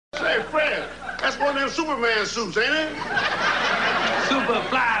Say, Fred, that's one of them Superman suits, ain't it? Super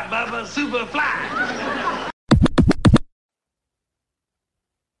fly, Bubba, super fly.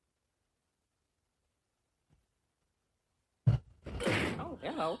 Oh,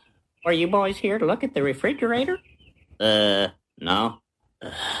 hello. Are you boys here to look at the refrigerator? No.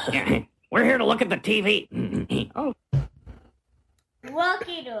 Yeah, we're here to look at the TV. Oh.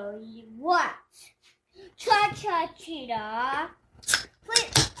 Rocky what? Cha-cha-cheetah.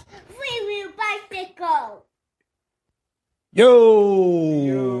 Free wheel bicycle.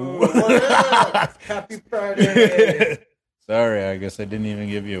 Yo! What up? Happy Friday. Sorry, I guess I didn't even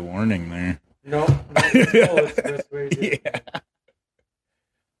give you a warning there. No, it's this way. Yeah.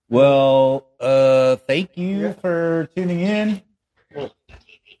 Well, thank you for tuning in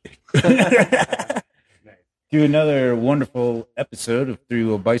to another wonderful episode of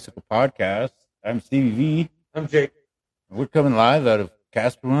Through a Bicycle Podcast. I'm Stevie V. I'm Jake. We're coming live out of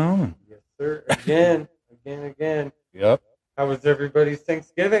Casper Wyoming. Yes, sir. Again. Yep. How was everybody's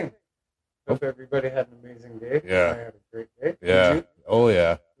Thanksgiving? Hope everybody had an amazing day. Yeah. I had a great day. Yeah. Did you? Oh,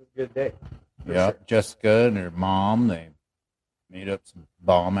 yeah. It was a good day. For Yep. sure. Jessica and her mom, they made up some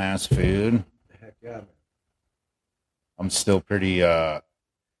bomb-ass food. Heck yeah, man. I'm still pretty, I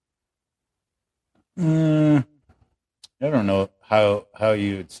don't know how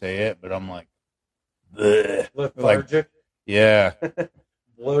you would say it, but I'm like, bleh. Lethargic, Yeah.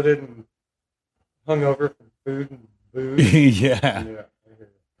 bloated, and hungover from food and booze. Yeah. Yeah, I hear you.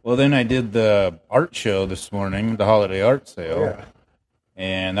 Well, then I did the art show this morning, the holiday art sale, Yeah.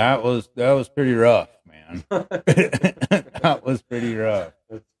 and that was pretty rough, man. That was pretty rough.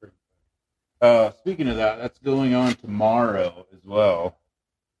 That's pretty Speaking of that, that's going on tomorrow as well.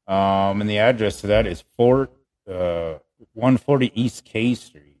 And the address to that is 140 East K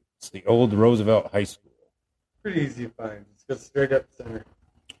Street. It's the old Roosevelt High School. pretty easy to find. It's just straight up center.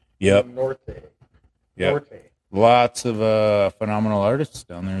 Yep. Norte. Yep. Norte. Lots of phenomenal artists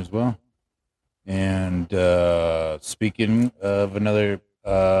down there as well. And speaking of another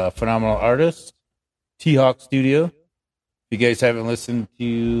phenomenal artist, T-Hawk Studio. If you guys haven't listened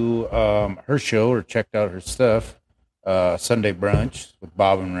to her show or checked out her stuff, Sunday Brunch with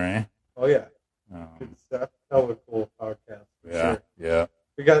Bob and Ray. Oh, yeah. Um, Good stuff. Hell of a cool podcast. For yeah, Sure. yeah,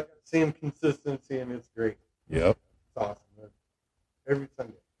 We got the same consistency, and it's great. yep. It's awesome. Every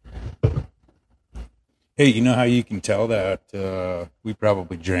Sunday. Hey, you know how you can tell that we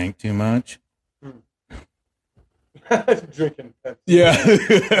probably drank too much? Drinking Pepsi. Yeah.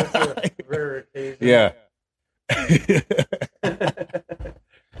 That's a rare occasion. Yeah.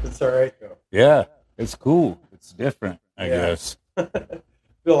 It's all right, though. Yeah. It's cool. It's different, I Yeah. guess.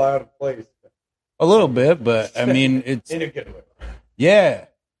 Feel out of place. A little bit, but I mean, it's, In a good way. yeah.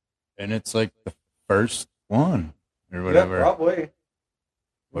 And it's like the first one or whatever. Yeah, probably.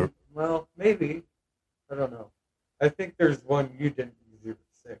 Or- Well, maybe. I don't know. I think there's one you didn't use. You were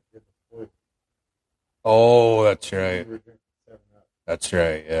sick. You had the flu. Oh, that's right. You were drinking 7-Up. That's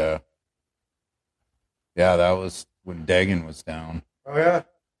right. Yeah. Yeah, that was when Dagan was down. Oh, yeah.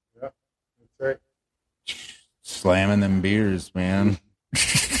 Yeah. That's right. Slamming them beers, man.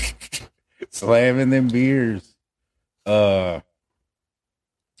 Slamming them beers. Shout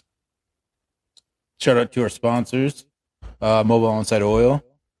out to our sponsors, Mobile On-Site Oil.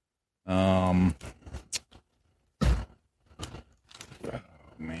 Oh,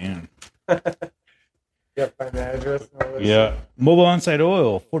 man. Yeah, find the address. And all that Yeah. Mobile On-Site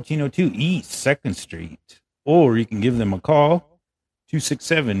Oil, 1402 East 2nd Street. Or you can give them a call,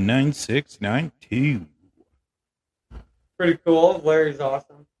 267-9692. Pretty cool. Larry's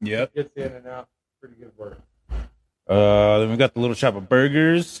awesome. Yep. Gets in and out. Pretty good work. Then we got the Little Shop of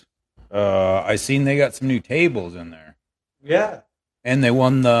Burgers. I seen they got some new tables in there. Yeah. And they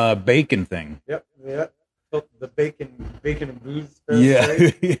won the bacon thing. Yep. Yep. So the bacon and booze. Fest, Yeah.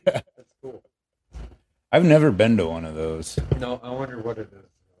 right? Yeah. That's cool. I've never been to one of those. No, I wonder what it is.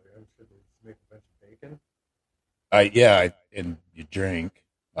 I'm sure they just make a bunch of bacon. And you drink,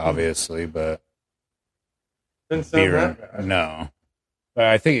 obviously, but Didn't sound beer, that bad. no. But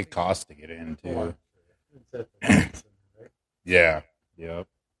I think it costs to get in, Oh, too. I'm sure. It's at the Johnson, right? Yeah. Yep.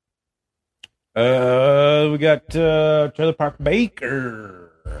 We got Trailer Park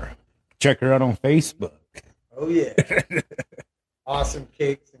Baker. Check her out on Facebook. Oh, yeah. Awesome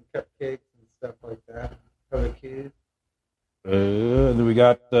cakes and cupcakes and stuff like that for the kids. Then we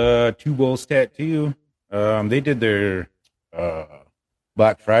got Two Bulls Tattoo. They did their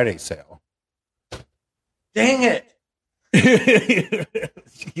Black Friday sale. Dang it!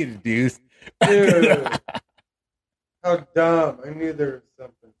 She get a deuce. Dude. How dumb. I knew there was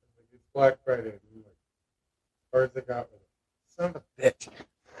something. Like, it's Black Friday. I'm like, as far as I got with it. Son of a bitch.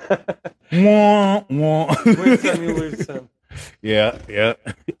 Wah, wah. Win some, you lose some. Yeah.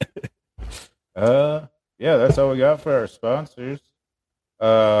 Yeah, that's all we got for our sponsors.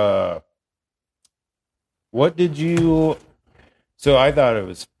 What did you... So I thought it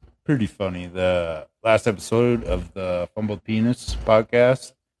was pretty funny. The last episode of the Fumbled Penis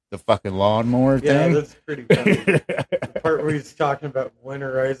podcast, the fucking lawnmower Yeah, thing. that's pretty funny. The part where he's talking about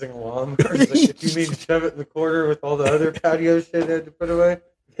winterizing lawnmowers. Like, if you mean to shove it in the corner with all the other patio shit I had to put away,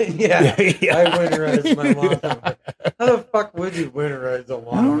 yeah, Yeah. I winterized my lawnmower. How the fuck would you winterize a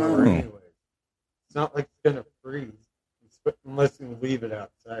lawnmower know. anyway? It's not like it's gonna freeze unless you leave it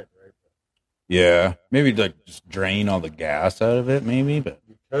outside, right? Yeah, maybe like just drain all the gas out of it, maybe. But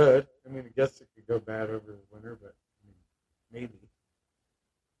You could. I mean, I guess it could go bad over the winter, but I mean, maybe.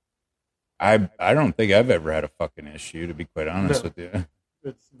 I don't think I've ever had a fucking issue, to be quite honest No. with you.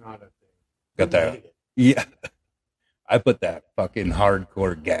 It's not a thing. Got You that? need it. Yeah, I put that fucking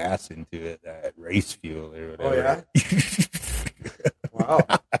hardcore gas into it, that race fuel or Oh, whatever. Wow.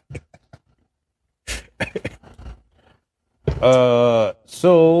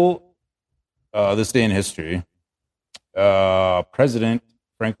 So this day in history, President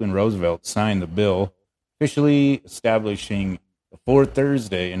Franklin Roosevelt signed the bill officially establishing the fourth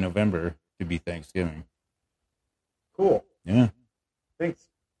Thursday in November to be Thanksgiving. Cool. Yeah, Thanks,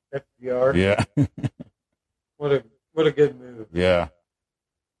 FDR. yeah, What a good move. yeah.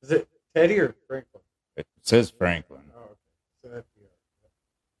 Is it Teddy or Franklin? It says Franklin. Oh, okay. So FDR.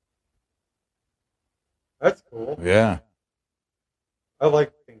 That's cool. Yeah, I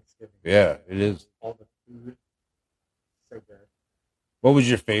like Thanksgiving. yeah, it is. All the food. So good. What was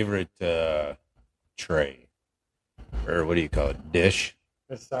your favorite tray, or what do you call it? Dish?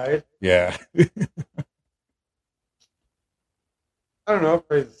 Aside, Yeah. I don't know.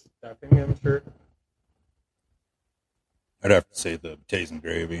 Probably the stuffing, I'm sure. I'd have to say the potatoes and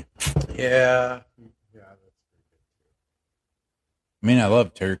gravy. Yeah. Yeah, that's pretty good too. I mean, I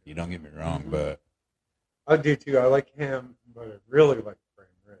love turkey. Don't get me wrong, but I do too. I like ham, but I really like prime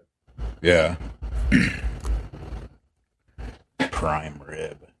rib. yeah. Prime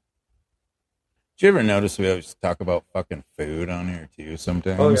rib. Did you ever notice we always talk about fucking food on here too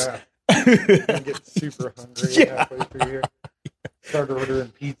sometimes? Oh yeah. I get super hungry Yeah. halfway through here. Start ordering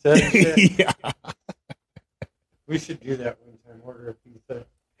pizza and shit. Yeah. We should do that one time. Order a pizza.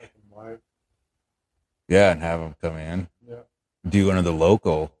 Fucking live. Yeah, and have them come in. Yeah. Do one of the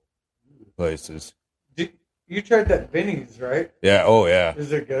local places. You tried that Vinny's, right? Yeah. Oh, yeah.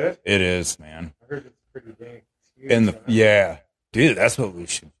 Is it good? It is, man. I heard it's pretty dang. It's huge, And the huh? yeah, dude, that's what we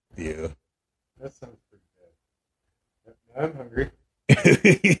should do. That sounds pretty good. I'm hungry.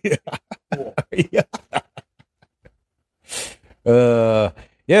 Yeah. Cool.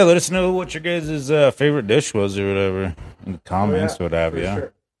 Yeah. Let us know what your guys' favorite dish was or whatever in the comments, what have for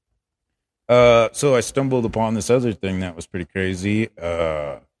you. sure. So I stumbled upon this other thing that was pretty crazy.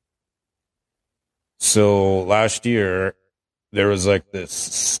 So last year there was like this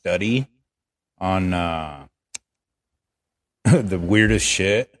study on the weirdest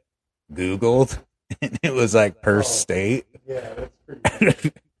shit Googled, and it was like per state. Yeah, that's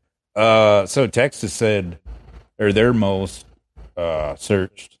pretty good. So Texas said, or their most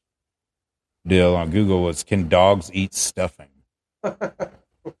searched deal on Google was, can dogs eat stuffing? Of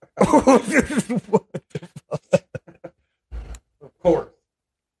course.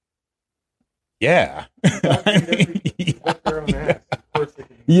 Yeah. Dogs eat everything. They got their own ass. Of course they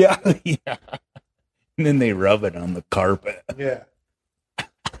can eat Yeah. stuff. Yeah. And then they rub it on the carpet. Yeah.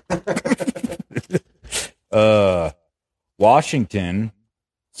 Washington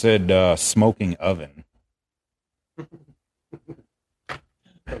said smoking oven.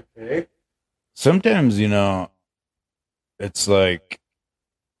 Okay. Sometimes, it's like,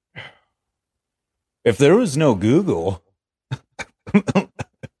 if there was no Google,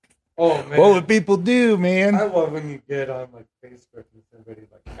 Oh man. what would people do, man? I love when you get on like Facebook and somebody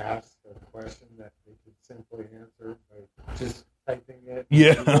like asks a question that they could simply answer by just typing it. in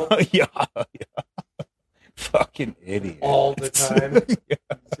Yeah, Google yeah. Fucking idiot. all the time. You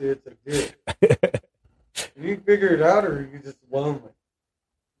see, it's like, dude, can you figure it out, or are you just lonely?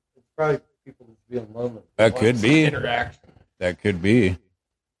 It's probably people just being lonely. That They could want some be. interaction. That could be.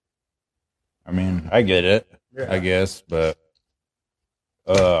 I mean, I get it, Yeah. I guess, but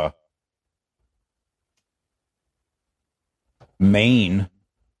Maine,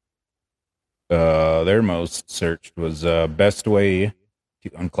 their most searched was best way to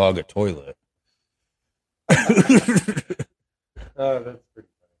unclog a toilet. Oh, that's pretty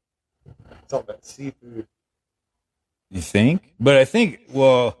funny. It's all that seafood. You think? But I think,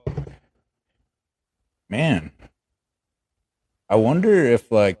 well, man, I wonder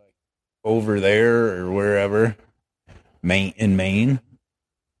if like over there or wherever, Maine.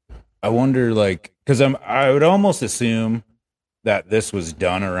 I wonder like because I would almost assume that this was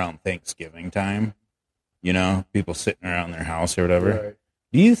done around Thanksgiving time. You know, people sitting around their house or whatever. Right.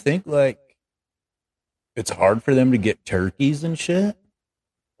 Do you think like it's hard for them to get turkeys and shit?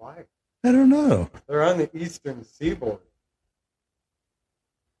 Why? I don't know. They're on the eastern seaboard,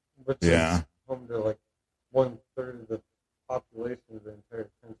 which Yeah. is home to like 1/3 of the population of the entire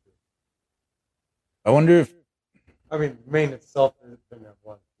country. I wonder if I mean, Maine itself doesn't have a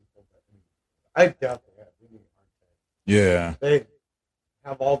lot of people, but I doubt they have any hard yeah. They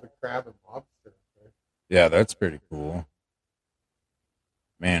have all the crab and lobster up there. Yeah, that's pretty cool.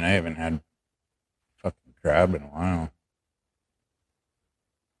 Man, I haven't had fucking crab in a while.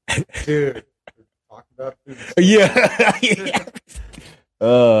 Dude, talk about food. Yeah.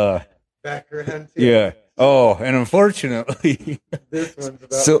 Yeah. Background too. Yeah. Oh, and unfortunately, This one's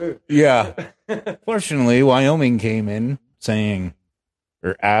about so food. yeah. Fortunately, Wyoming came in saying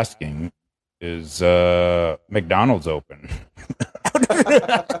or asking, is McDonald's open?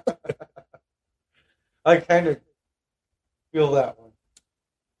 I kind of feel that one.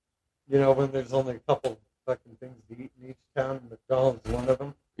 You know, when there's only a couple fucking things to eat in each town, and McDonald's is one of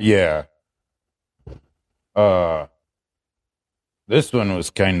them. Yeah. This one was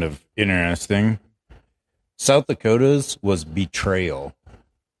kind of interesting. South Dakota's was betrayal.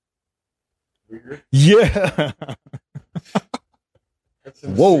 Weird. Yeah. That's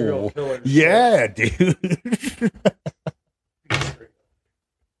some Whoa. serial killer shit. Yeah, dude.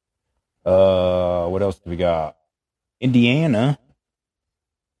 What else do we got? Indiana.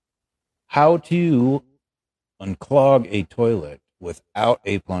 How to unclog a toilet without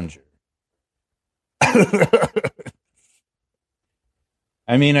a plunger.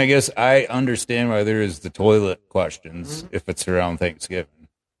 I mean, I guess I understand why there is the toilet questions if it's around Thanksgiving.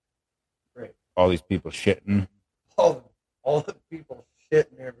 Right. All these people shitting. All the people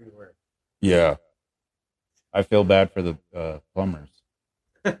shitting everywhere. Yeah. I feel bad for the plumbers.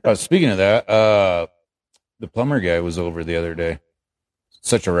 Speaking of that, the plumber guy was over the other day.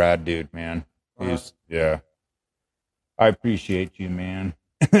 Such a rad dude, man. He's, yeah. I appreciate you, man.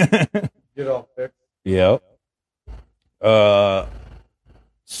 Get all fixed. Yep.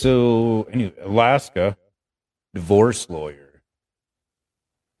 So, anyway, Alaska, divorce lawyer.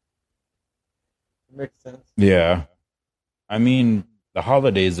 Makes sense. Yeah. I mean, the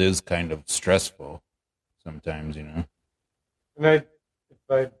holidays is kind of stressful sometimes, you know. And if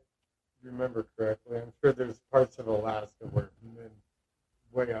I remember correctly, I'm sure there's parts of Alaska where men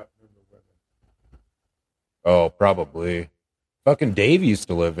way outnumber women. Oh, probably. Fucking Dave used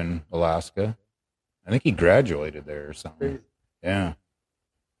to live in Alaska. I think he graduated there or something. Crazy. Yeah.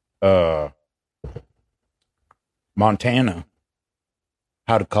 Montana.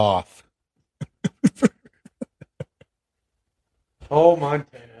 How to cough. Oh,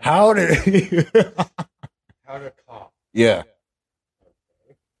 Montana. How to How to cough. Yeah.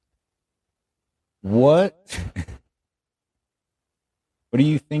 What? What do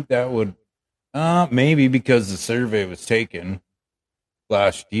you think that would maybe because the survey was taken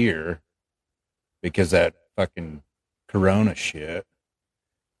last year because that fucking corona shit.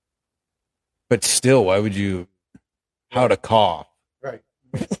 But still, why would you how to cough? Right.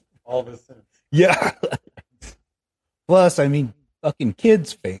 Makes all this sense. Yeah. Plus, I mean, fucking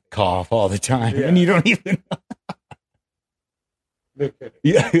kids fake cough all the time, Yeah. and you don't even. No kidding.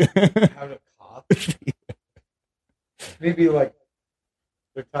 Yeah. How to cough. Maybe like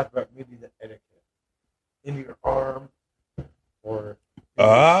they're talking about maybe the etiquette in your arm or in your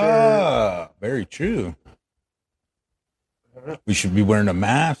shirt. Very true. I don't know. We should be wearing a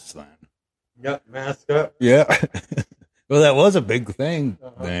mask then. Yep, mask up. Yeah. Well, that was a big thing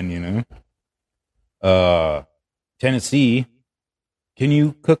Uh-huh. then, you know. Tennessee, can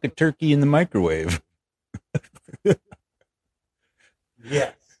you cook a turkey in the microwave?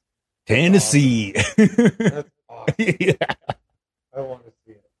 Yes. Tennessee. That's awesome. Yeah. I want to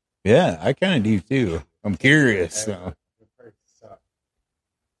see it. Yeah, I kind of do too. I'm curious. So. It probably sucks.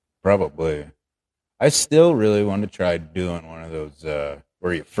 Probably. I still really want to try doing one of those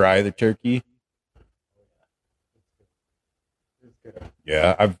where you fry the turkey. It's good.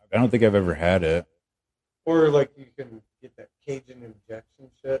 Yeah, I don't think I've ever had it. Or like you can get that Cajun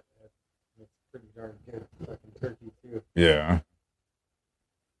injection shit. It's pretty darn good. Fucking turkey too. Yeah.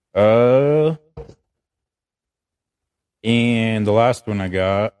 And the last one I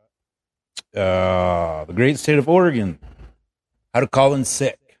got, the great state of Oregon. How to call in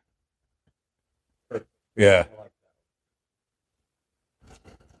sick. Yeah. I like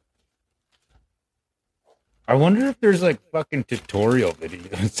I wonder if there's like fucking tutorial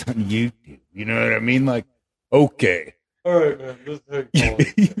videos on YouTube. You know what I mean? Like, okay. All right, man. This is how you call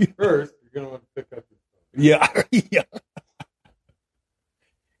it. First, you're gonna want to pick up your phone. Yeah. Yeah.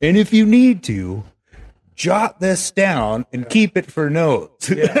 And if you need to, jot this down and keep it for notes.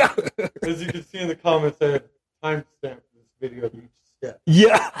 Yeah. As you can see in the comments, I have timestamp this video of each step.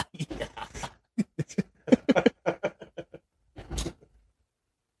 Yeah.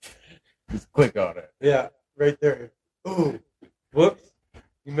 Just click on it. Yeah, right there. Ooh, whoops.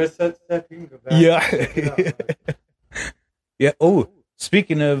 You missed that step. You can go back. Yeah. and check it out. Yeah. Oh,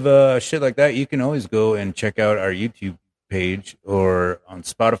 speaking of shit like that, you can always go and check out our YouTube page or on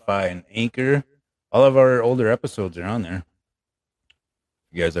Spotify and Anchor. All of our older episodes are on there.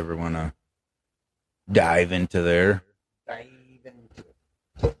 If you guys ever want to dive into there.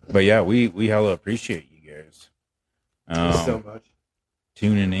 But yeah, we hella appreciate you guys. Thanks so much.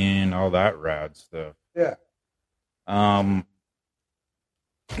 Tuning in, all that rad stuff. Yeah.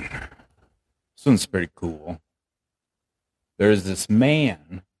 This one's pretty cool. There's this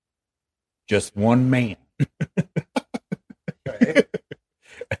man, just one man. Okay.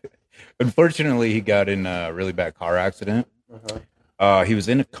 Unfortunately, he got in a really bad car accident. Uh-huh. He was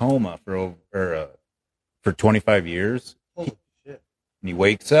in a coma for 25 years. Holy shit. And he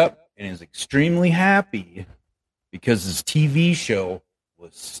wakes up and is extremely happy because his TV show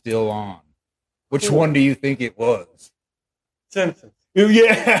was still on. Which Cool. one do you think it was? Simpsons.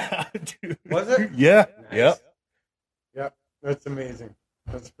 Yeah. Dude. Was it? Yeah. Nice. Yep. Yep. That's amazing.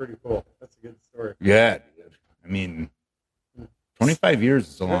 That's pretty cool. That's a good story. Yeah, dude. I mean, 25 years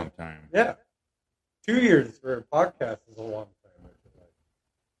is a long time. Yeah. 2 years for a podcast is a long time. I feel like.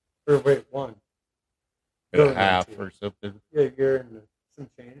 Or wait, one. And a Going on half two. or something. Yeah, you're in some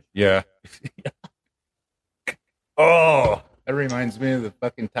change. Yeah. Oh, that reminds me of the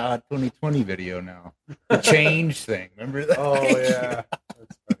fucking Todd 2020 video now. The change thing. Remember that? Oh yeah.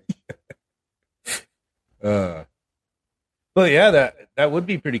 That's funny. But yeah, that would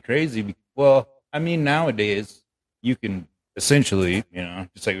be pretty crazy. Well, I mean, nowadays you can essentially,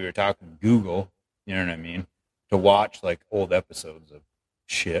 just like we were talking, Google, you know what I mean, to watch like old episodes of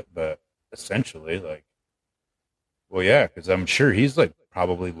shit. But essentially, like, well, yeah, because I'm sure he's like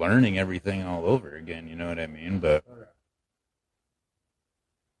probably learning everything all over again. You know what I mean? But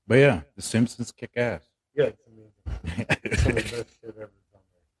yeah, The Simpsons kick ass. Yeah, it's amazing. It's some of the best shit ever done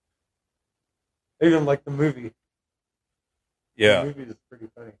there. Even like the movie. Yeah. The movie is pretty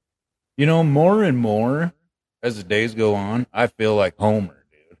funny. More and more as the days go on, I feel like Homer,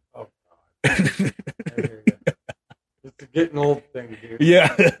 dude. Oh god. I hear you. It's a getting old thing, dude.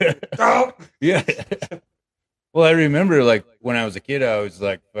 Yeah. Oh! Yeah. Well, I remember like when I was a kid, I was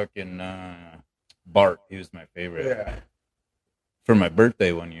like fucking Bart. He was my favorite. Yeah. For my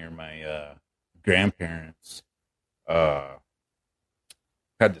birthday one year, my grandparents had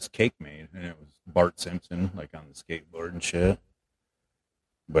this cake made, and it was Bart Simpson, like on the skateboard and shit.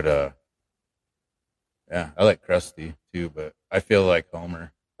 But yeah, I like Krusty too, but I feel like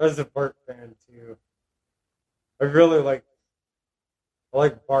Homer. I was a Bart fan too. I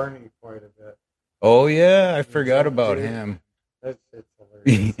like Barney quite a bit. Oh yeah, I forgot about him. That shit's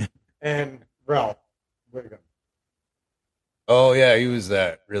hilarious. And Ralph Wiggum. Oh yeah, he was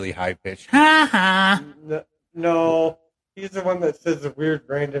that really high pitched. No, he's the one that says the weird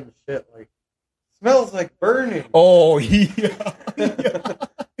random shit like smells like burning. Oh yeah.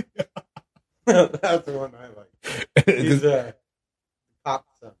 That's the one I like. He's a cop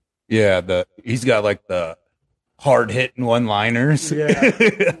son. Yeah, he's got like the hard hitting one liners. Yeah,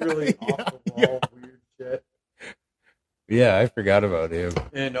 really off the wall weird shit. Yeah, I forgot about him.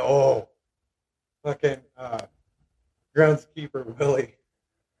 And fucking groundskeeper Willie.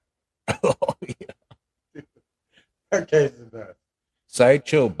 Oh yeah. That guy's the best.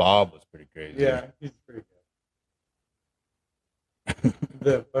 Sideshow Bob was pretty crazy. Yeah, he's pretty good.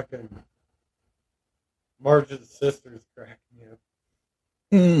 The fucking Marge's sisters crack me up.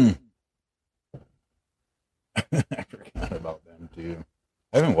 I forgot about them too.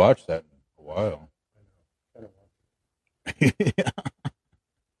 I haven't watched that in a while. I don't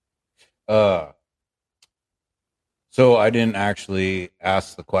Yeah. So I didn't actually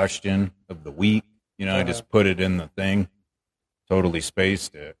ask the question of the week. I just put it in the thing. Totally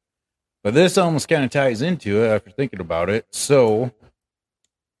spaced it. But this almost kind of ties into it after thinking about it. So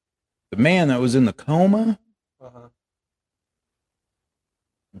the man that was in the coma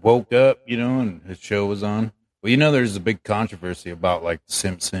woke up, and his show was on. Well, there's a big controversy about like The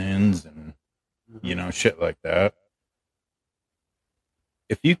Simpsons and, shit like that.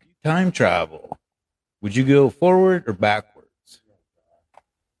 If you could time travel, would you go forward or backwards?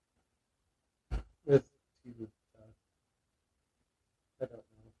 It's TV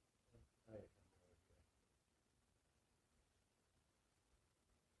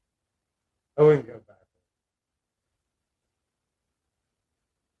I wouldn't go back.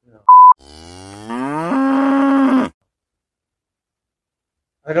 You know.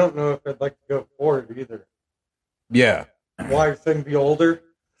 I don't know if I'd like to go forward either. Yeah. Why then be older?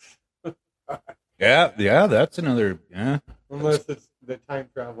 Yeah, that's another, yeah. Unless it's the time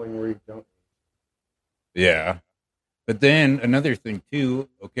traveling where you don't. Yeah. But then another thing too,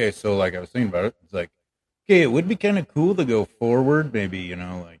 okay, so like I was thinking about it, it's like, okay, it would be kind of cool to go forward, maybe, you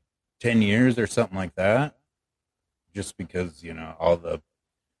know, like 10 years or something like that. Just because, you know, all the,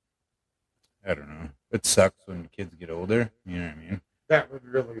 I don't know, it sucks when kids get older, you know what I mean? That would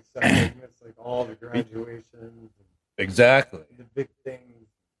really suck. I miss like all the graduations and Exactly. the big things.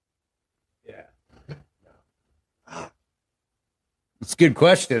 Yeah. It's a good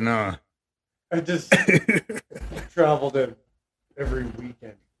question, I just traveled every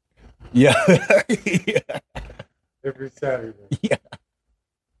weekend, Yeah. Yeah. every Saturday. Yeah.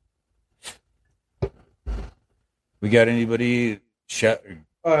 We got anybody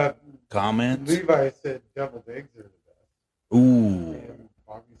comments? Levi said deviled eggs are the best. Ooh. And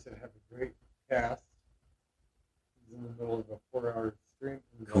Bobby said have a great cast. He's in the middle of a 4-hour stream.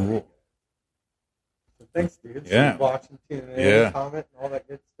 Cool. So thanks, dude. Yeah. So watching, tuning in, Yeah. comment, and all that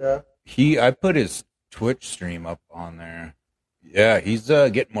good stuff. I put his Twitch stream up on there. Yeah, he's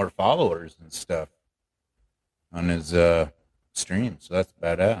getting more followers and stuff on his stream, so that's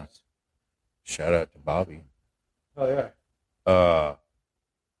badass. Shout out to Bobby. Oh yeah.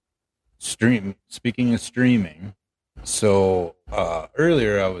 Speaking of streaming, so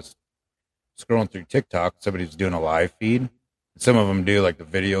earlier I was scrolling through TikTok, somebody was doing a live feed. Some of them do like the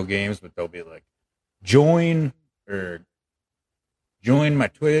video games, but they'll be like join my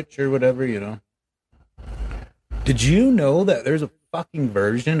Twitch or whatever, you know. Did you know that there's a fucking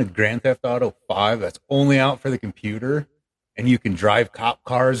version of Grand Theft Auto 5 that's only out for the computer, and you can drive cop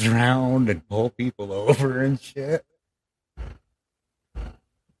cars around and pull people over and shit?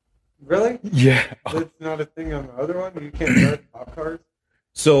 Really? Yeah. That's not a thing on the other one? You can't drive cop cars?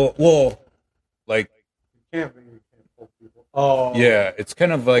 So, well, like, You can't, but you can't pull people. Oh. yeah, it's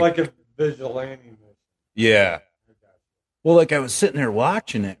kind of like a vigilante mission. yeah. Well, like I was sitting there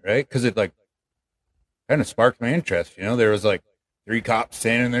watching it, right? Because it like kind of sparked my interest. You know, there was like 3 cops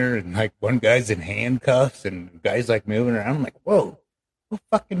standing there, and like one guy's in handcuffs, and the guy's like moving around. I'm like, whoa, what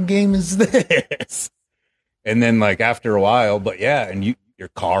fucking game is this? And then like after a while, but yeah, and your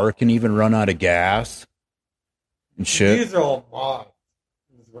car can even run out of gas and shit. These are all mods,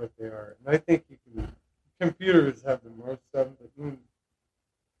 is what they are. And I think computers have the most of them, but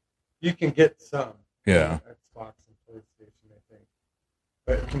you can get some. Yeah. Xbox and PlayStation, I think.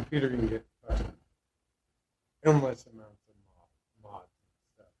 But computer you can get endless amounts of mods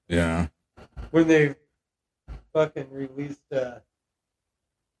and stuff. Yeah. When they fucking released, was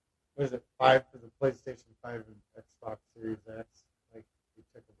it 5 for the PlayStation 5 and Xbox Series X? Like, they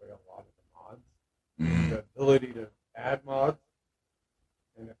took away a lot of the mods. The ability to add mods,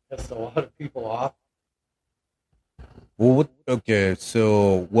 and it pissed a lot of people off. Well, okay,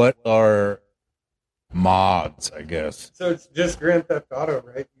 so what are mods, I guess? So it's just Grand Theft Auto,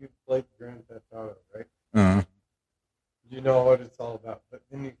 right? You played Grand Theft Auto, right? Uh-huh. You know what it's all about. But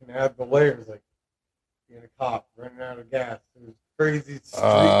then you can add the layers, like being a cop, running out of gas. There's crazy street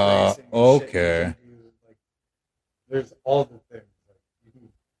racing. And okay. shit you can do. Like, there's all the things. Like, you can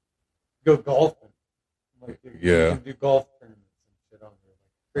go golfing. Like, you can do golf tournaments and shit on there.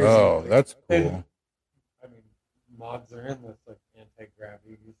 Like, crazy Oh, things. that's cool. And, I mean, mods are in this, like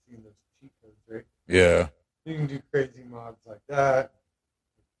anti-gravity. You've seen those cheat codes, right? Yeah. You can do crazy mods like that.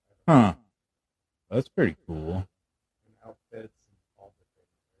 Huh. That's pretty cool. And outfits and all the things,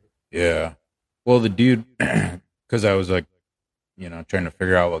 right? Yeah. Well, the dude, because I was like, you know, trying to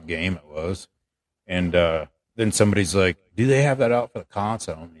figure out what game it was. And then somebody's like, do they have that out for the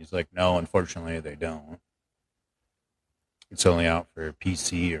console? And he's like, no, unfortunately, they don't. It's only out for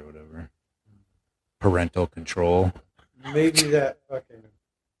PC or whatever. Parental control. Maybe that fucking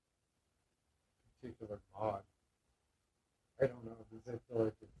particular mod. I don't know, because I feel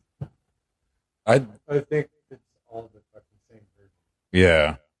like I think it's all the fucking same version.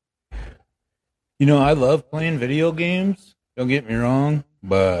 Yeah. You know, I love playing video games. Don't get me wrong,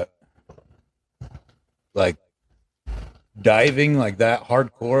 but like diving like that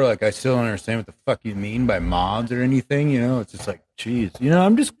hardcore, like I still don't understand what the fuck you mean by mods or anything. You know, it's just like, geez, you know,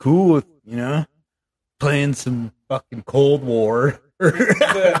 I'm just cool with, you know, playing some fucking Cold War.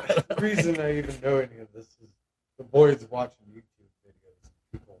 The reason I even know any of this is the boys watching YouTube videos of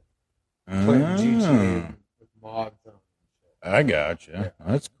people playing GTA with mods on and shit. I gotcha. Yeah.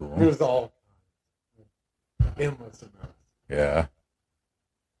 That's cool. There's all kinds. Endless amounts. Yeah.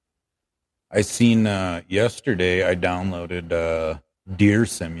 I seen yesterday. I downloaded Deer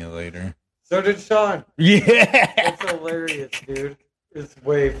Simulator. So did Sean. Yeah, That's hilarious, dude. It's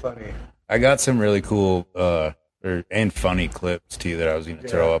way funny. I got some really cool and funny clips too that I was gonna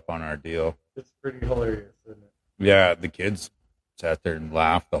throw up on our deal. It's pretty hilarious, isn't it? Yeah, the kids sat there and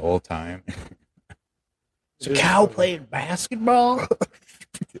laughed the whole time. Is a It is cow funny. playing basketball?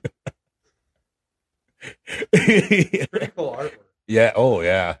 Pretty cool artwork. Yeah. Oh,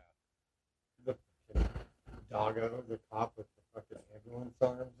 yeah. The fucking doggo, the cop with the fucking ambulance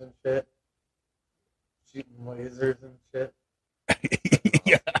arms and shit, shooting lasers and shit.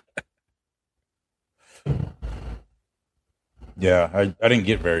 Yeah. Yeah. I didn't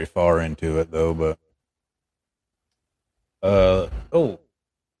get very far into it though, but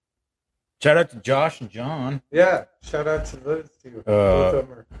shout out to Josh and John. Yeah, shout out to those two. Uh, Both of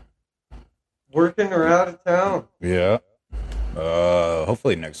them are working or out of town. Yeah.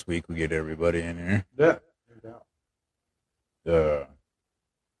 Hopefully next week we get everybody in here. Yeah, no doubt.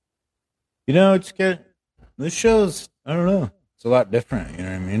 You know, it's good. This show's, I don't know, it's a lot different. You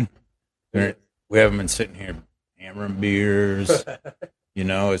know what I mean? We haven't been sitting here hammering beers. You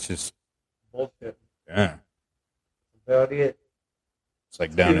know, it's just, Bullshit. yeah, About it. it's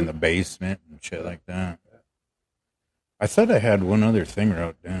like down in the basement and shit like that. I thought I had one other thing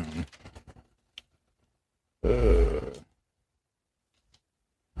wrote down.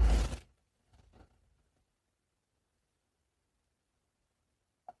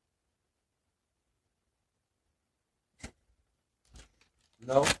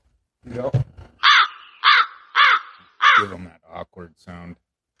 No, you don't. Give them that awkward sound.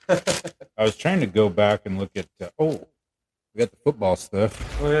 I was trying to go back and look at, we got the football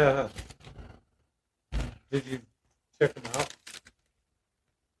stuff. Oh yeah. Did you check them out?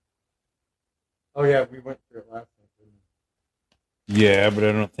 Oh yeah, we went through it last night. Didn't we? Yeah, but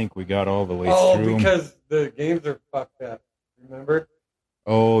I don't think we got all the way Oh, through 'em. because the games are fucked up. Remember?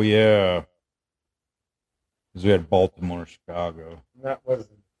 Oh, yeah. Because we had Baltimore, Chicago. And that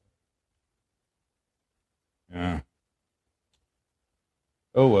wasn't. Yeah.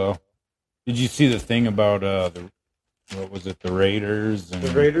 Oh, well. Did you see the thing about what was it, the Raiders? And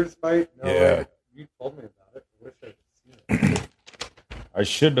The Raiders fight? No, Yeah. you told me about it. I wish I had seen it. I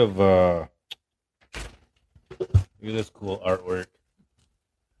should have, look at this cool artwork.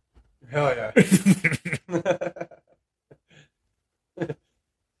 Hell yeah. Is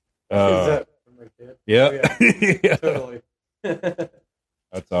Uh, that from my kid? yeah. Oh, Yeah. totally.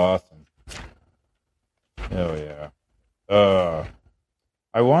 That's awesome. Hell yeah.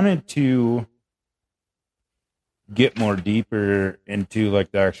 I wanted to get more deeper into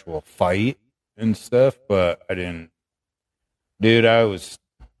like the actual fight and stuff, but I didn't. Dude, I was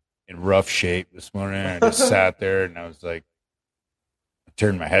in rough shape this morning. I just sat there and I was like, I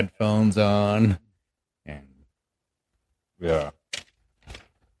turned my headphones on and yeah.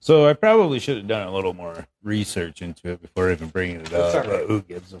 So I probably should have done a little more research into it before even bringing it That's up. all right. But who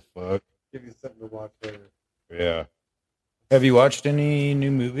gives a fuck? Give you something to watch later. Yeah. Have you watched any new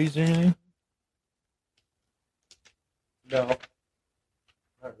movies or anything? No,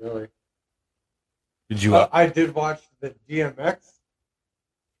 not really. Did you? I did watch the DMX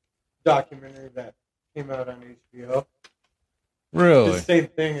documentary that came out on HBO. Really? The same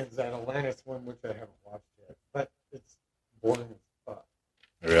thing as that Atlantis one, which I haven't watched yet, but it's boring as fuck.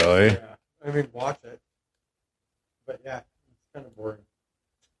 Really? Yeah, I mean, watch it, but yeah, it's kind of boring.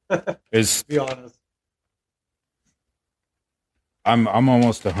 Is To be honest. I'm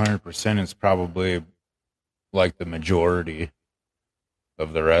almost 100%. It's probably like the majority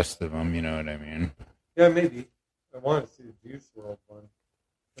of the rest of them. You know what I mean? Yeah, maybe. I want to see the Juice World one.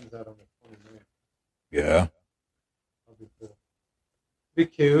 Comes out on the 29th. Yeah. That'll be cool. Be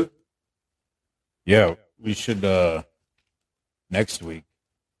cute. Yeah. We should. Next week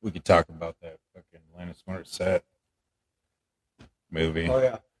we could talk about that fucking Alanis Morissette movie Oh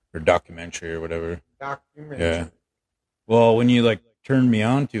yeah, or documentary or whatever. documentary. Yeah. Well, when you like turned me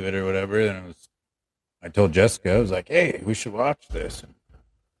on to it or whatever, then I told Jessica, I was like, "Hey, we should watch this."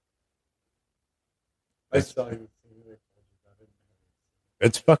 I saw you.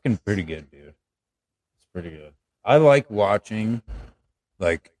 It's fucking pretty good, dude. It's pretty good. I like watching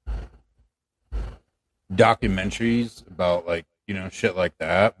like documentaries about like, you know, shit like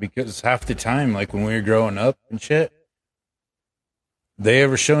that because half the time, like when we were growing up and shit, they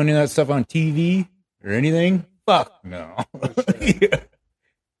ever showing you that stuff on TV or anything? Fuck no. Yeah.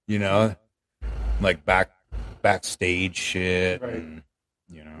 You know, like backstage shit, Right. and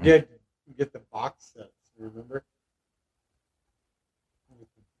you know, Yeah, you get the box sets. Remember? With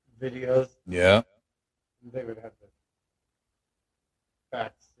the videos, yeah. they would have the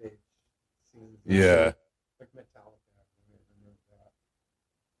backstage and Yeah. shit. Like Metallica. I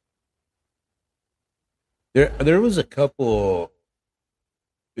remember that. There was a couple.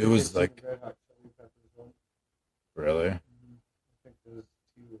 It was Some like Red Hot Chili Peppers one. really. I think those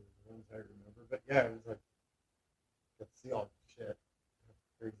two were the ones I remember. But yeah, it was like, you could see all the shit. How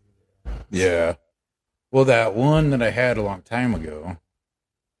crazy they are. Yeah. Well, that one that I had a long time ago,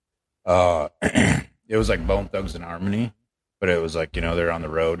 it was like Bone Thugs and Harmony, but it was like, they're on the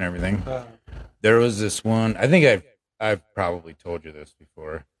road and everything. There was this one, I think I've probably told you this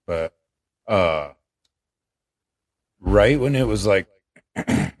before, but right when it was like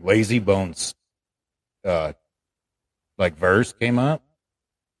Lazy Bones like verse came up,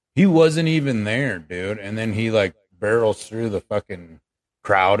 he wasn't even there, dude. And then he like barrels through the fucking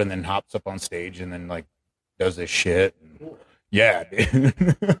crowd and then hops up on stage and then like does this shit. Cool. Yeah, dude.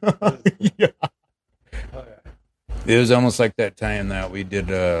 Yeah. Oh, yeah. It was almost like that time that we did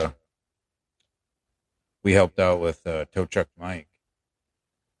we helped out with Tow Truck Mike.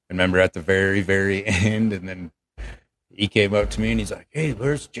 Remember at the very, very end, and then he came up to me and he's like, "Hey,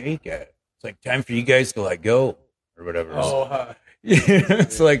 where's Jake at? It's like time for you guys to like go or whatever." Oh,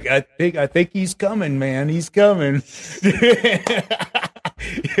 It's like I think he's coming, man. He's coming.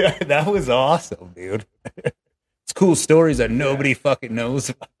 Yeah, that was awesome, dude. It's cool stories that nobody fucking knows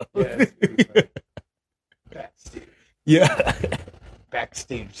about. yeah, it's pretty fun. Backstage. Yeah.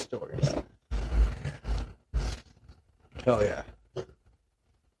 Backstage stories. Hell yeah.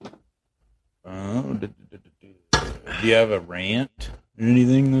 Oh, do you have a rant or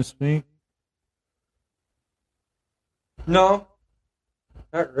anything this week? No,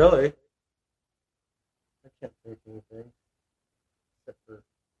 not really. I can't think of anything except for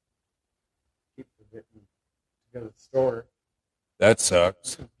keep forgetting to go to the store, That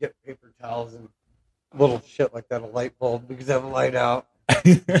sucks. get paper towels and little shit like that, a light bulb because I have a light out.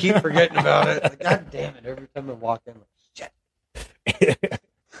 Keep forgetting about it. Like, God damn it! Every time I walk in, I'm like, shit.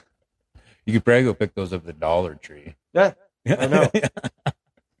 You could probably go pick those up at the Dollar Tree. Yeah, I know.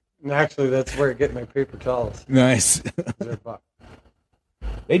 And actually, that's where I get my paper towels. Nice. They're $1.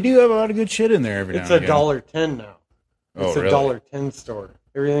 They do have a lot of good shit in there every now It's and again. $1.10 now. Oh, It's a really? $1.10 store.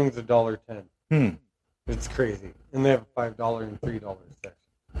 Everything's $1.10. Hmm. It's crazy, and they have a $5 and $3 section.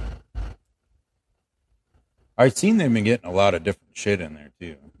 I've seen they've been getting a lot of different shit in there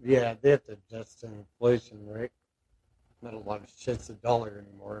too. Yeah, they have to adjust to inflation, right? Not a lot of shit's $1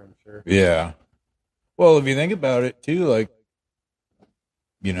 anymore, I'm sure. Yeah. Well, if you think about it too, like,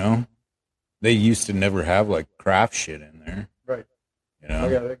 they used to never have like craft shit in there. Right. Oh. Oh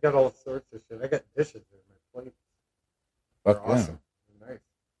yeah, they got all sorts of shit. I got dishes in my plate. Fuck They're them. awesome. They're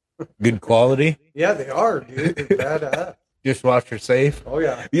nice. Good quality. Yeah, they are, dude. They're badass. Dishwasher safe. Oh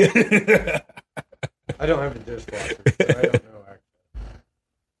yeah. Yeah. I don't have a dishwasher, so I don't know actually.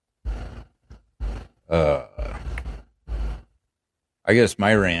 I guess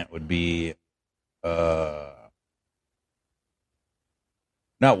my rant would be not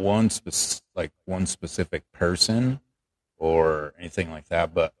one specific person or anything like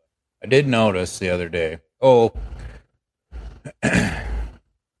that, but I did notice the other day. Oh, I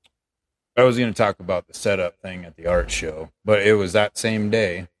was going to talk about the setup thing at the art show, but it was that same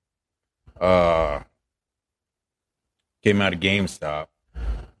day. Came out of GameStop,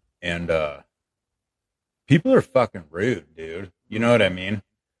 and people are fucking rude, dude. You know what I mean?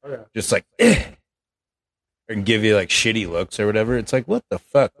 Oh yeah. Just like, and give you like shitty looks or whatever. It's like, what the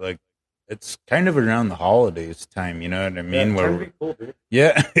fuck? Like, it's kind of around the holidays time. You know what I mean? Yeah, trying to be cool, dude.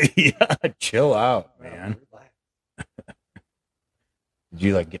 Yeah, yeah. Chill out, man. Relax. Did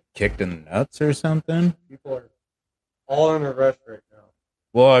you like get kicked in the nuts or something? People are all in a rush right now.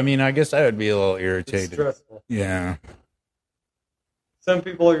 Well, I mean, I guess I would be a little It's irritated. stressful. Yeah. Some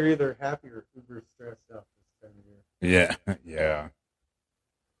people are either happy or uber stressed out this time of year. Yeah. Yeah.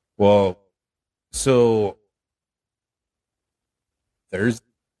 Well, so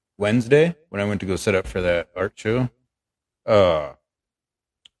Wednesday, when I went to go set up for that art show,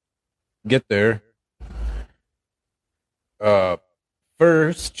 get there.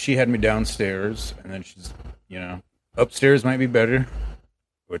 First, she had me downstairs, and then she's, upstairs might be better,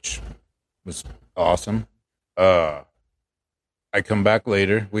 which was awesome. I come back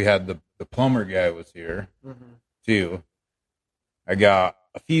later. We had the plumber guy was here, too. I got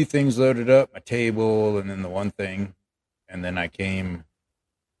a few things loaded up, my table, and then the one thing. And then I came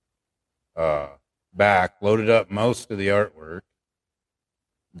back, loaded up most of the artwork,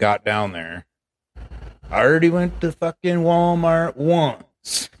 got down there. I already went to fucking Walmart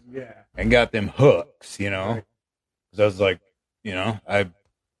once Yeah. and got them hooks, Right. 'Cause I was like,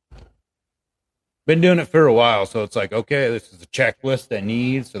 been doing it for a while, so it's like, okay, this is a checklist I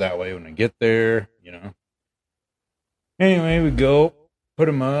need, so that way when I get there, you know. Anyway, we go, put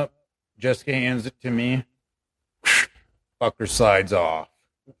them up. Jessica hands it to me. Fucker slides off.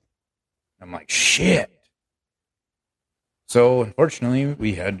 I'm like, shit. So, unfortunately,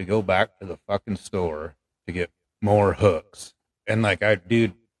 we had to go back to the fucking store to get more hooks. And, like, I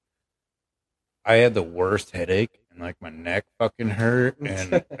had the worst headache, and, like, my neck fucking hurt.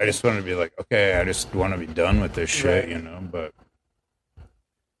 And I just wanted to be like, okay, I just want to be done with this shit, you know? But,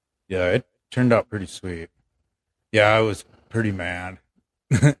 yeah, it turned out pretty sweet. Yeah, I was pretty mad.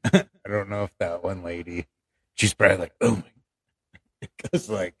 I don't know if that one lady, she's probably like, oh my, because,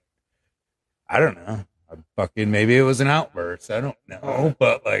 like, I don't know. Maybe it was an outburst. I don't know.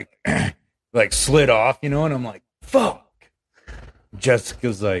 But like, like slid off, you know, and I'm like, fuck.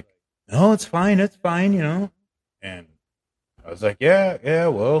 Jessica's like, no, it's fine, you know. And I was like, yeah,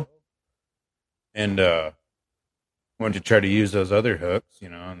 well. And went to try to use those other hooks, you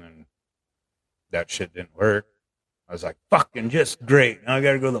know, and then that shit didn't work. I was like, fucking just great. Now I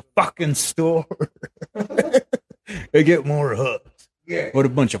gotta go to the fucking store and get more hooks. Yeah. What a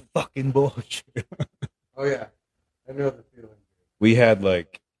bunch of fucking bullshit. Oh, yeah. I know the feeling. We had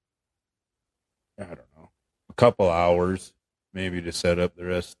like, I don't know, a couple hours maybe to set up the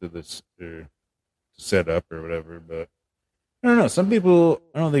rest of this, or to set up or whatever. But I don't know. Some people,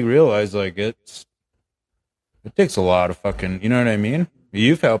 I don't think realize like it takes a lot of fucking, you know what I mean?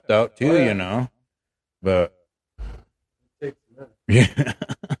 You've helped out too, you know, but It takes a minute. yeah.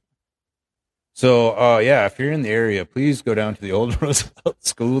 So, yeah, if you're in the area, please go down to the old Roosevelt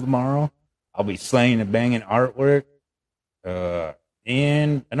School tomorrow. I'll be slaying and banging artwork.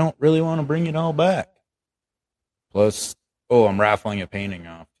 And I don't really want to bring it all back. Plus, I'm raffling a painting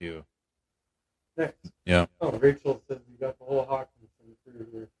off too. Nice. Yeah. Oh, Rachel says you got the whole Hawkinson crew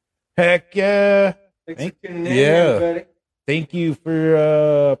here. Heck yeah. Thanks for tuning in, Yeah. everybody. Thank you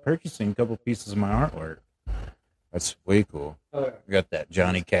for purchasing a couple pieces of my artwork. That's way cool. Oh, yeah. We got that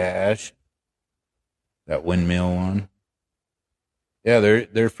Johnny Cash, that windmill one. Yeah,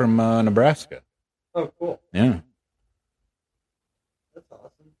 they're from Nebraska. Oh, cool. Yeah. That's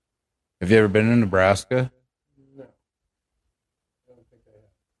awesome. Have you ever been to Nebraska? No. I don't think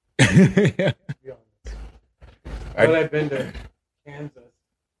I have, Yeah. to be honest. But I've been to Kansas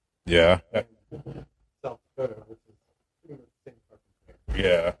Yeah. and South Dakota, which is pretty much the same fucking thing.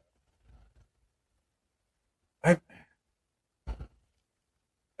 Yeah.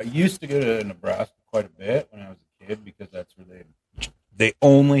 I used to go to Nebraska quite a bit when I was a kid because that's where they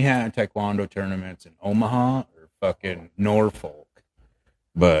only had taekwondo tournaments in Omaha or fucking Norfolk.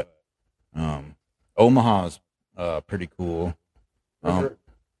 But Omaha's pretty cool.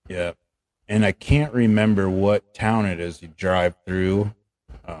 Yeah. And I can't remember what town it is you drive through.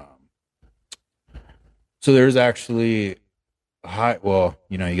 So there's actually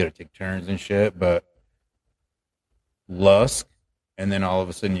you know, you got to take turns and shit, but Lusk, and then all of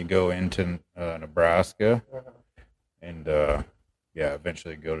a sudden you go into Nebraska, and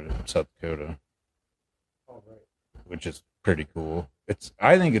eventually go to South Dakota, All right. which is pretty cool.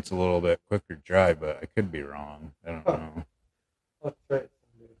 I think it's a little bit quicker drive, but I could be wrong. I don't know. Let's try it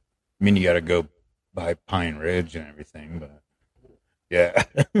someday. I mean, you got to go by Pine Ridge and everything, but yeah.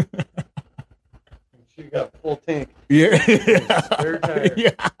 And she got full tank. Yeah. Spare tire.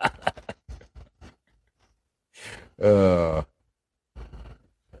 Yeah.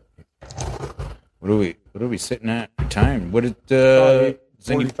 What are we sitting at for time? What did Probably does,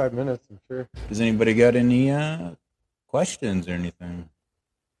 45 minutes, I'm sure. does anybody got any questions or anything?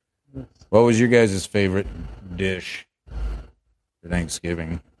 What was your guys' favorite dish for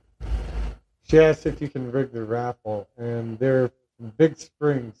Thanksgiving? She asked if you can rig the raffle, and they're from Big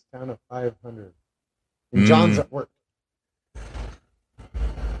Springs, town of 500. And John's at work.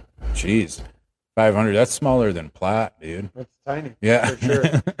 Jeez, 500. That's smaller than Platte, dude. That's tiny. Yeah, For sure.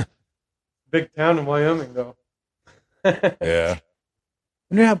 Big town in Wyoming, though. Yeah. I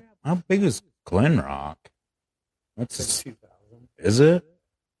wonder how big is Glen Rock? It's What's 2,000. is it?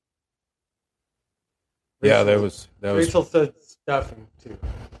 Yeah, that was. Rachel said stuffing, too.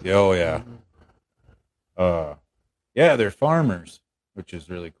 Oh yeah. Mhm. Yeah, they're farmers, which is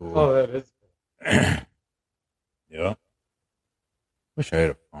really cool. Oh, that is cool. Yeah. Wish I had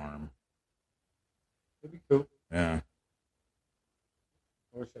a farm. That'd be cool. Yeah.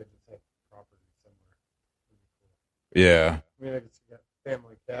 I wish I just had property somewhere. That'd be cool. Yeah. I mean, I guess you got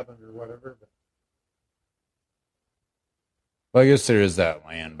family cabin or whatever, but Well, I guess there is that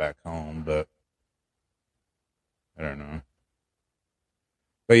land back home, but I don't know.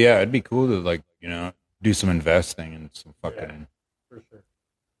 But yeah, it'd be cool to, like, you know, do some investing and some fucking for sure.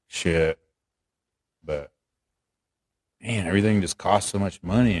 shit. everything just costs so much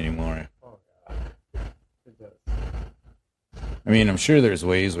money anymore. Oh, yeah. It does. I mean, I'm sure there's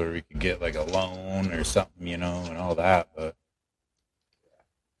ways where we could get like a loan or something, you know, and all that, but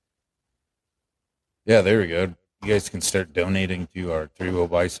yeah, there we go. You guys can start donating to our Three Wheel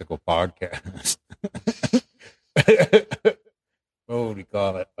Bicycle podcast. What would we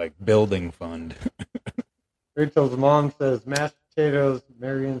call it? Like building fund. Rachel's mom says mashed potatoes.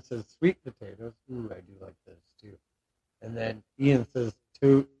 Marion says sweet potatoes. Ooh, I do like those too. And then Ian says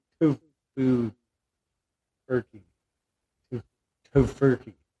tofu turkey.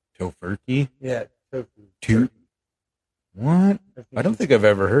 Tofurkey. Tofurkey? Yeah, tofu. Two? What? I don't he's- think I've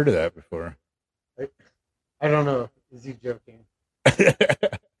ever heard of that before. I don't know. Is he joking? I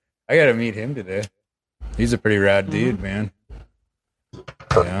gotta meet him today. He's a pretty rad dude, man.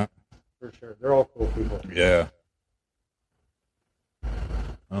 Yeah. For sure. They're all cool people. Yeah.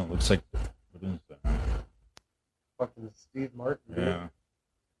 Oh, looks like what is that? Fucking Steve Martin. dude. Yeah.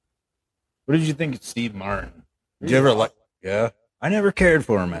 What did you think of Steve Martin? Did He's you ever awesome. like? Yeah. I never cared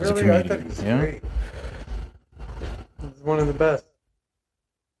for him as a Really, I comedian. thought he's Yeah. great. He's one of the best.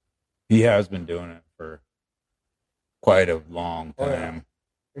 He has been doing it for quite a long Oh, yeah. time.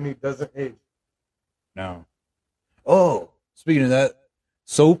 And he doesn't age. No. Oh, speaking of that,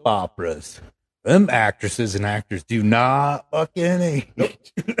 soap operas. Them actresses and actors do not fucking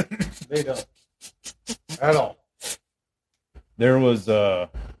age. They don't. At all. There was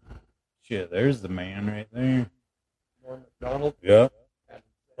shit, there's the man right there. Norm MacDonald. Yep.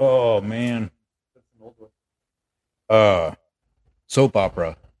 Oh man. That's an old one. Soap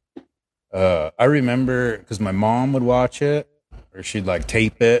opera. I remember because my mom would watch it, or she'd like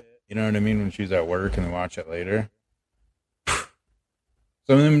tape it. You know what I mean? When she was at work and then watch it later.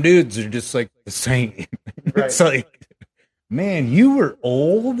 Some of them dudes are just like the same. It's like, man, you were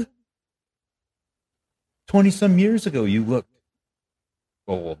old. 20-some years ago, you looked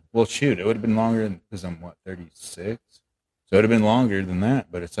old. Well, shoot, it would have been longer because I'm, 36? So it would have been longer than that.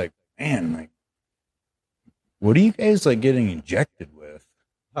 But it's like, man, like, what are you guys, like, getting injected with?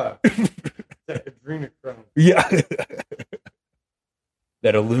 That adrenochrome. Yeah.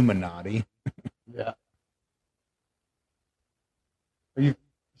 That Illuminati. Yeah.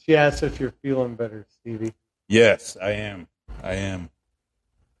 She asked if you're feeling better, Stevie. Yes, I am.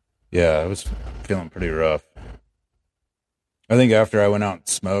 Yeah, I was feeling pretty rough. I think after I went out and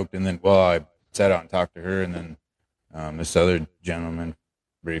smoked, and then, I sat out and talked to her, and then this other gentleman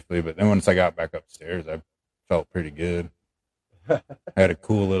briefly. But then once I got back upstairs, I felt pretty good. I had a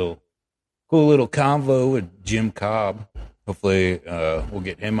cool little convo with Jim Cobb. Hopefully, we'll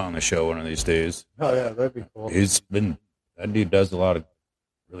get him on the show one of these days. Oh, yeah, that'd be cool. That dude does a lot of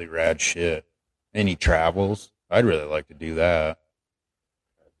really rad shit. And he travels. I'd really like to do that.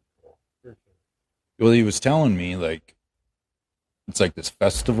 Well, he was telling me, like, it's like this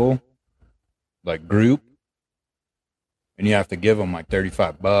festival, like, group, and you have to give them, like,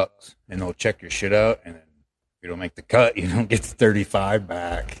 $35, and they'll check your shit out, and then if you don't make the cut, you don't get the 35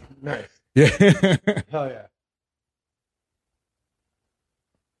 back. Nice. Yeah. Hell yeah.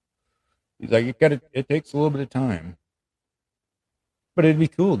 He's like, it takes a little bit of time. But it'd be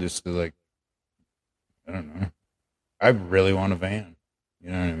cool just to, like, I don't know. I really want a van.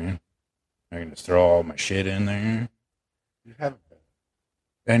 You know what I mean? I can just throw all my shit in there. You haven't been.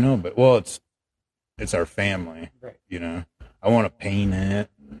 I know, but, it's our family, Right. you know? I want to paint it.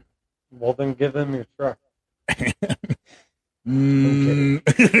 Well, then give them your truck. I'm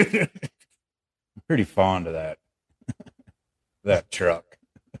pretty fond of that truck.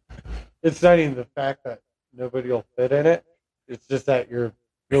 It's not even the fact that nobody will fit in it. It's just that you're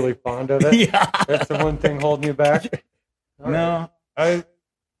really fond of it. Yeah. That's the one thing holding you back. All right. No,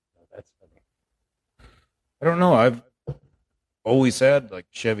 That's funny. I don't know. I've always had like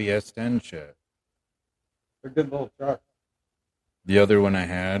Chevy S10 shit. They're good little trucks. The other one I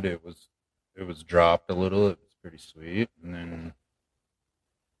had, it was dropped a little. It was pretty sweet. And then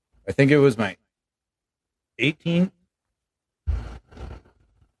I think it was my 18th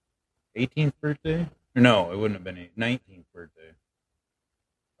birthday. No, it wouldn't have been 19th birthday.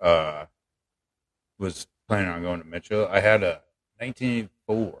 Was planning on going to Mitchell. I had a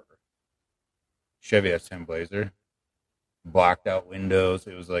 1984 Chevy S10 Blazer, blacked out windows.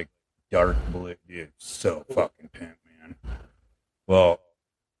 It was like dark blue, dude. So fucking pimp, man. Well,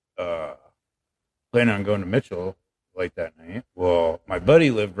 planning on going to Mitchell late that night. Well, my buddy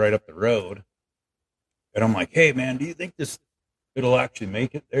lived right up the road, and I'm like, hey man, do you think it'll actually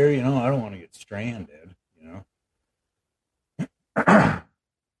make it there? You know, I don't want to get stranded, you know.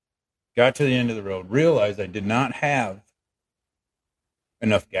 Got to the end of the road, realized I did not have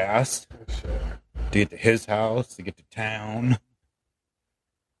enough gas. Oh, shit. to get to his house, to get to town.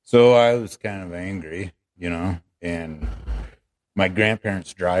 So I was kind of angry, you know, and my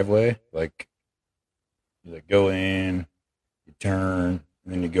grandparents' driveway, like, you like go in, you turn,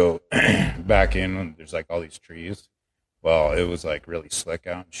 and then you go back in, and there's like all these trees. Well, it was like really slick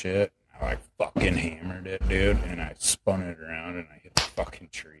out and shit. I like fucking hammered it, dude, and I spun it around and I hit the fucking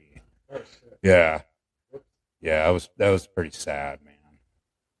tree. Oh, shit. Yeah. Yeah, that was pretty sad, man.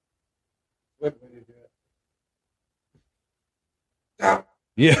 What way to do it?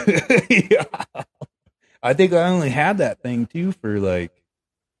 Yeah. Yeah. I think I only had that thing too for like,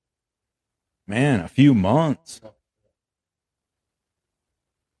 man, a few months.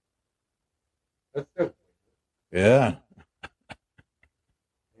 That's good. Yeah.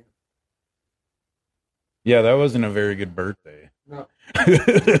 Yeah, that wasn't a very good birthday. No.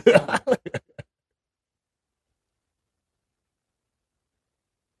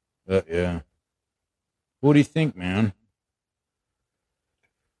 Yeah. What do you think, man?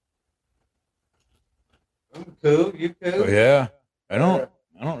 I'm cool. You cool? Oh, yeah. I don't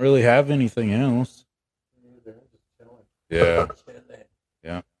really have anything else. Me neither. I'm just chilling. Yeah. Chilling.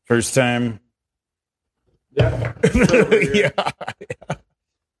 Yeah. First time. Yeah. So weird. Yeah.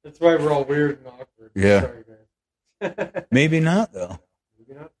 That's why we're all weird and awkward. Yeah. Sorry, guys. Maybe not though.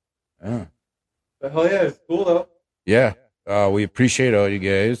 Maybe not. Yeah. But hell yeah, it's cool though. Yeah. We appreciate all you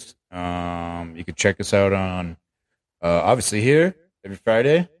guys. You can check us out on obviously here every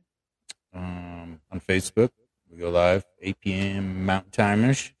Friday. On Facebook. We go live 8 p.m. Mountain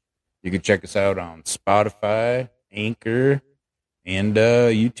Time-ish. You can check us out on Spotify, Anchor, and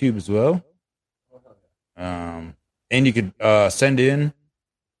YouTube as well. And you could send in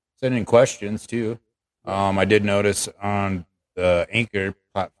questions too. I did notice on the Anchor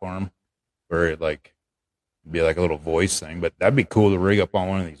platform where it like be like a little voice thing, but that'd be cool to rig up on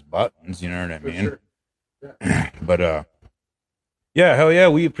one of these buttons. You know what I mean? Sure. Yeah. But yeah, hell yeah,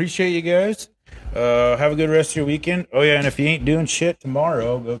 we appreciate you guys. Have a good rest of your weekend. Oh yeah, and if you ain't doing shit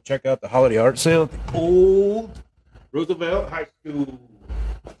tomorrow, go check out the holiday art sale at the old Roosevelt High School.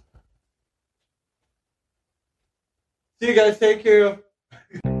 See you guys. Take care.